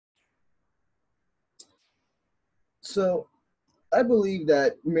So I believe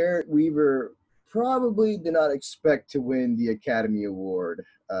that Merritt Weaver probably did not expect to win the Academy Award.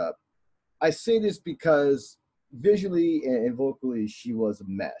 I say this because visually and vocally, she was a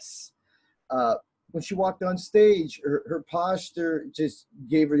mess. Uh, when she walked on stage, her posture just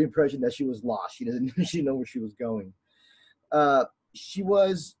gave her the impression that she was lost. She doesn't she didn't know where she was going. Uh, she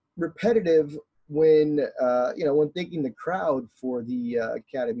was repetitive when thanking the crowd for the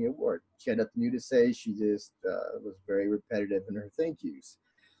Academy Award. She had nothing new to say. She just was very repetitive in her thank yous,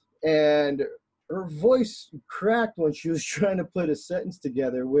 and her voice cracked when she was trying to put a sentence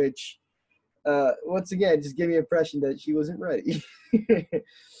together, which once again just gave me the impression that she wasn't ready.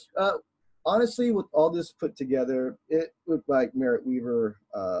 uh, Honestly, with all this put together, it looked like Merritt Weaver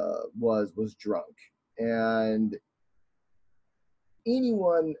was drunk, and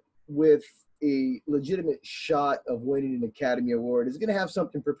anyone with a legitimate shot of winning an Academy Award is going to have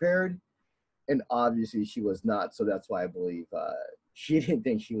something prepared, and obviously she was not. So that's why I believe she didn't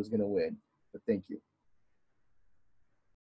think she was going to win. But thank you.